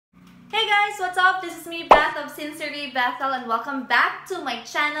guys! What's up? This is me, Beth of Sincerely Bethel, and welcome back to my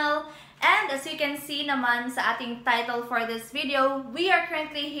channel. And as you can see naman sa ating title for this video, we are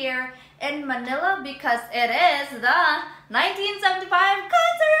currently here in Manila because it is the 1975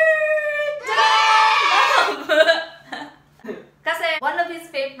 concert! Kasi one of his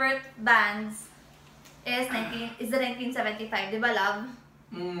favorite bands is the 1975, di ba, love?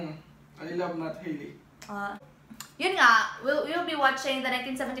 I love Matt Haley. Yun nga, we'll be watching the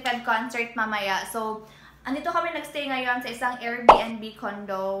 1975 concert mamaya. So, andito kami nagstay ngayon sa isang Airbnb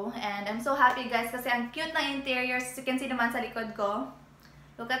condo. And I'm so happy guys kasi ang cute ng interiors. As you can see naman sa likod ko.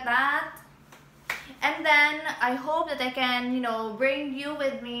 Look at that. And then, I hope that I can, you know, bring you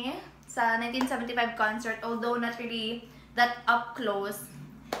with me sa 1975 concert. Although not really that up close.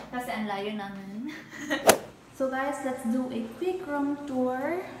 Kasi ang layo namin. So guys, let's do a quick room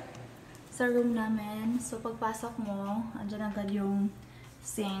tour sa room namin. So, pagpasok mo, andyan agad yung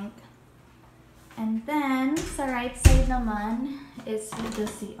sink. And then, sa right side naman is the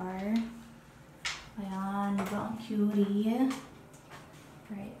CR. Ayan, diba ang cutie?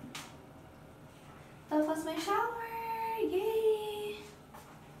 Right. Tapos may shower! Yay!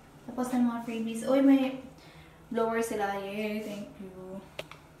 Tapos ng mga freebies. Uy, may blower sila. Yay! Thank you.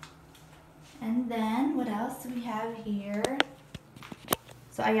 And then, what else do we have here?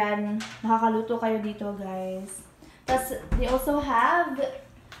 So, ayan. Nakakaluto kayo dito, guys. Tapos, they also have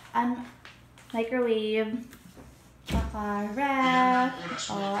an microwave. Tsaka ref.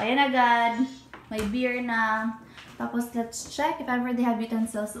 Oh, ayan agad. May beer na. Tapos, let's check if ever they have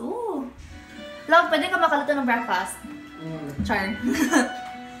utensils. Ooh! Love, pwede ka makaluto ng breakfast? Char.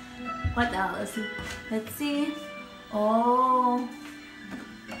 What else? Let's see. Oh!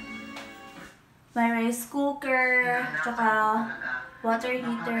 May rice cooker. Tsaka water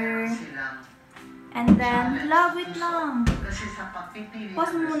heater. And then, love, wait lang.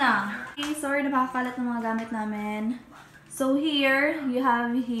 Pause mo muna. Okay, sorry, napakakalat ng mga gamit namin. So here, you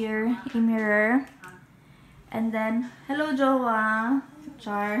have here a mirror. And then, hello, Jowa.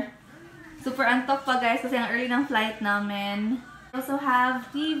 Char. Super antok pa, guys, kasi ang early ng flight namin. We also have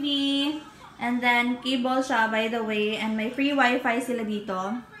TV. And then, cable siya, by the way. And may free wifi sila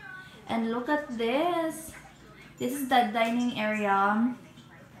dito. And look at this. This is the dining area.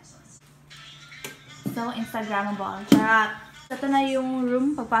 So, Instagrammable. Charot! Ito na yung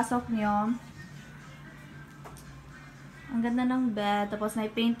room pagpasok nyo. Ang ganda ng bed. Tapos may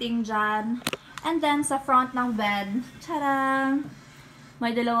painting dyan. And then, sa front ng bed, charang!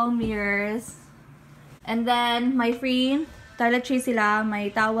 May dalawang mirrors. And then, may free toiletries sila. May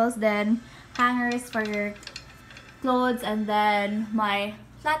towels din. Hangers for your clothes. And then, my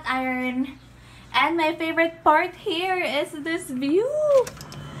flat iron. And my favorite part here is this view.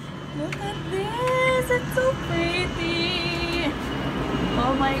 Look at this. It's so pretty.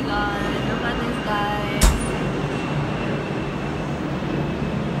 Oh my god. Look at this, guys.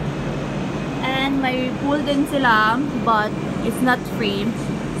 And may pool din sila, but it's not free.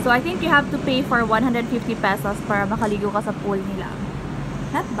 So I think you have to pay for 150 pesos para makaligo ka sa pool nila.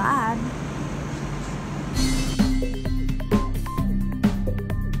 Not bad.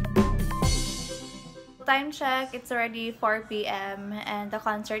 Time check, it's already 4 p.m. and the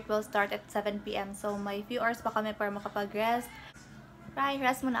concert will start at 7 p.m. So, may few hours pa kami para makapag-rest. Bye,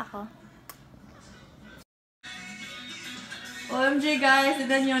 rest muna ako. OMG guys,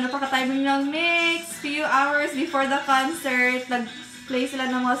 tignan nyo, napaka-timing ng mix. Few hours before the concert, nag-play sila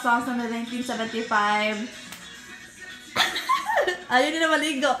ng mga songs ng 1975. Ayaw nila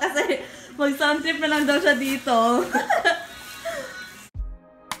maligo kasi mag-sound trip na lang daw siya dito.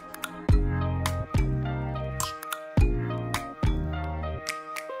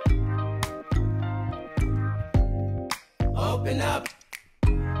 Open up,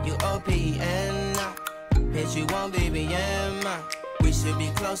 you OPN, bitch you want BBM, we should be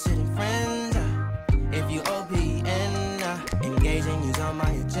closer than friends, if you OPN, engaging you's on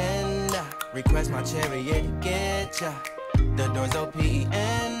my agenda, request my chariot to get ya, the door's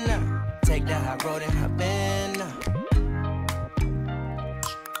OPN, take the high road and hop in.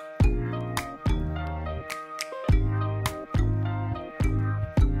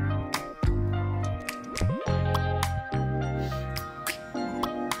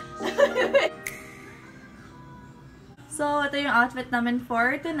 So, ito yung outfit namin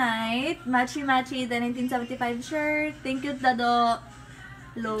for tonight. Matchy-matchy, the 1975 shirt. Thank you, Dado.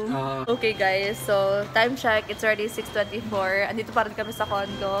 Hello. Okay, guys. So, time check. It's already 6:24. Andito pa rin kami sa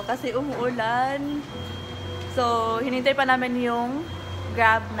condo kasi umuulan. So, hinintay pa namin yung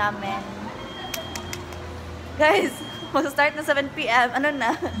Grab namin. Guys, mag-start na 7 p.m. Ano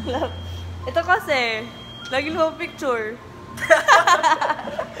na? Ito kasi, lagi mo picture.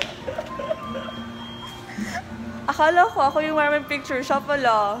 Akala ko ako yung maraming picture. Siya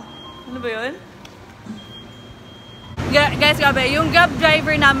pala. Ano ba yun? Guys, grabe. Yung Grab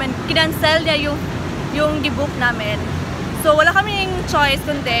driver namin, kinancel niya yung gibook namin. So, wala kaming choice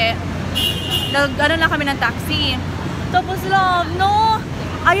kundi ano na kami ng taxi. Tapos lang, no!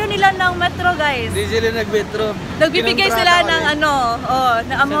 Ayaw nila ng metro, guys. Hindi sila nag-metro. Nagbibigay sila ng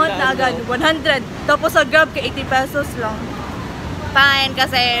na amount na agad, 100. Tapos sa Grab, ka 80 pesos lang. Fine,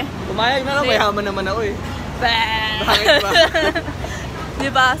 kasi... Pumayag na lang, may haman naman ako eh. Bakit ba?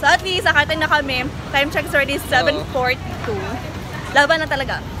 Diba? So at least, sakatin na kami. Time check is already 7:42. Laban na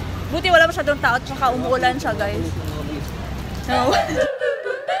talaga. Buti wala masyadong tao, tsaka umuulan siya, guys. No.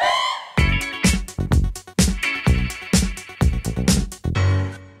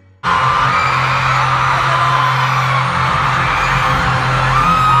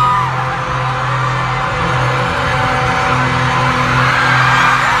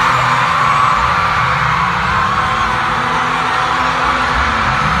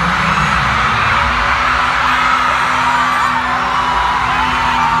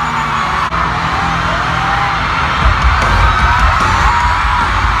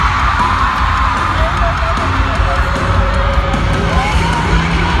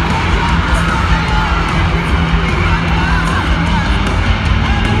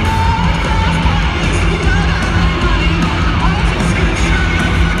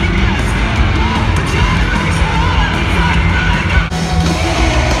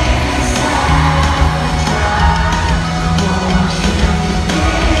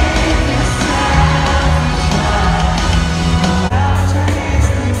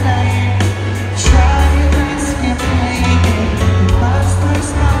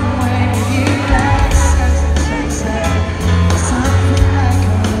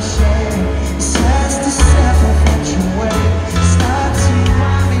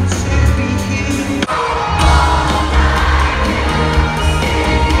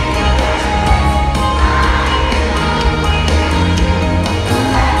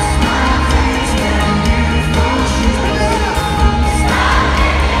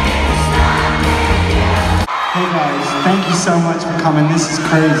 Hey guys, thank you so much for coming. This is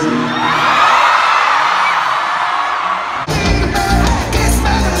crazy.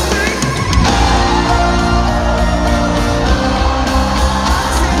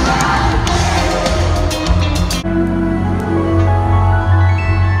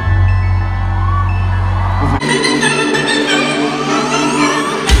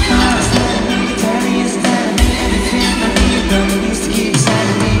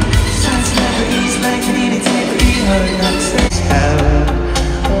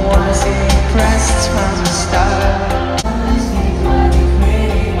 Was it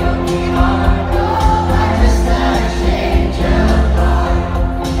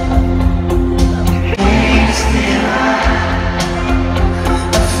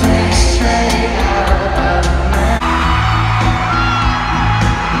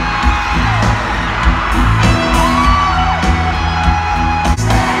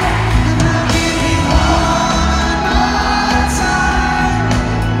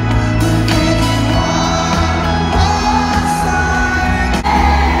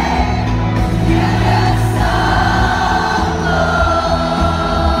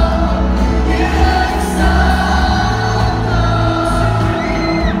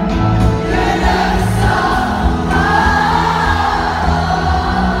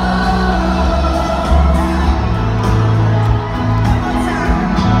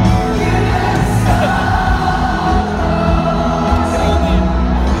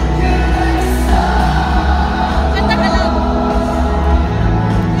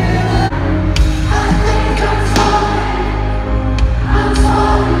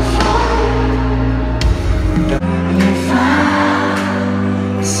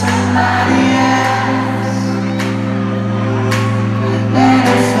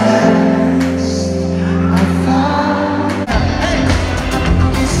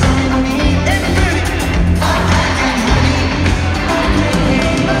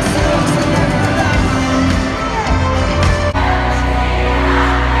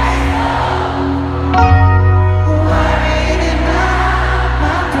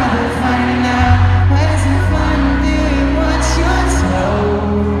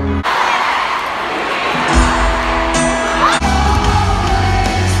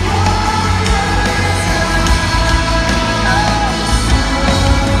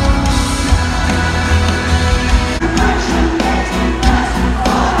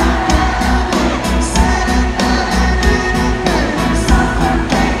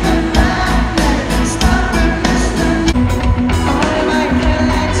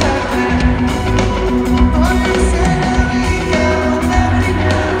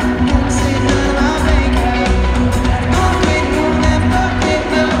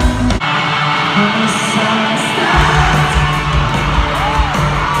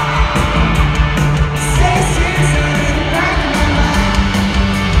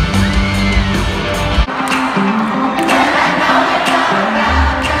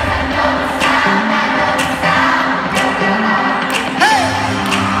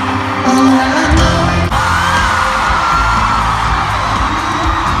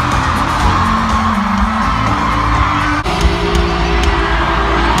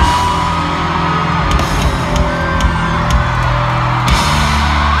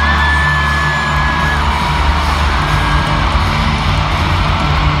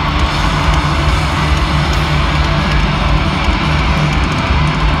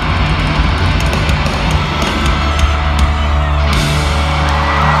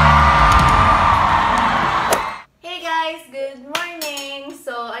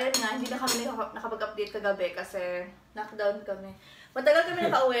kagabi kasi lockdown kami. Matagal kami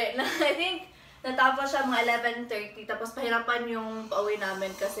nakauwi. I think natapos siya mga 11:30 tapos pahirapan yung pauwi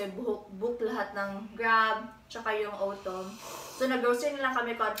namin kasi book lahat ng Grab tsaka yung auto. So nag-grocery na lang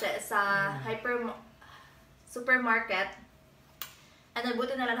kami konti sa supermarket. And then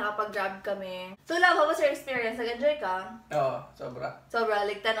buti na lang nakapag-Grab kami. So love, how was your experience? Nag-enjoy ka? Oo, sobra. Sobra,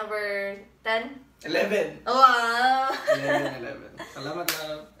 like 10/10? 11. Oh, wow! 11. Salamat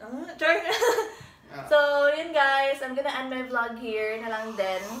lang. Sure. So, yun guys. I'm gonna end my vlog here na lang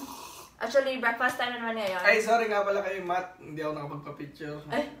din. Actually, breakfast time naman ngayon. Ay, sorry nga pala kayo, Matt. Hindi ako nakapagpa-picture.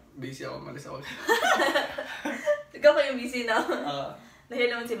 Ay? Busy ako, malis ako. Ikaw pa yung busy na. Dahil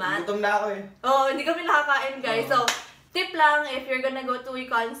naman si Matt. Gutom na ako eh. Oo, hindi kami nakakain guys. So, tip lang, if you're gonna go to a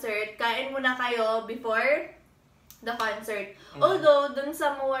concert, kain muna kayo before the concert. Although, dun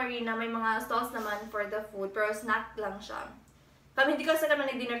sa Mo Arena, may mga stalls naman for the food, pero snack lang siya. Kami hindi kasi kami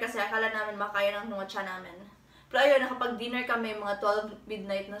nag-dinner kasi akala namin makaya ng nungotsa namin. Pero ayun, nakapag-dinner kami, mga 12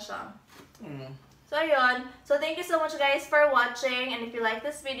 midnight na siya. So ayun. So thank you so much guys for watching, and if you like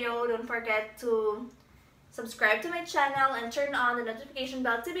this video, don't forget to subscribe to my channel and turn on the notification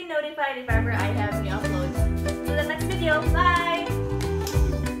bell to be notified if ever I have new uploads. See you in the next video. Bye!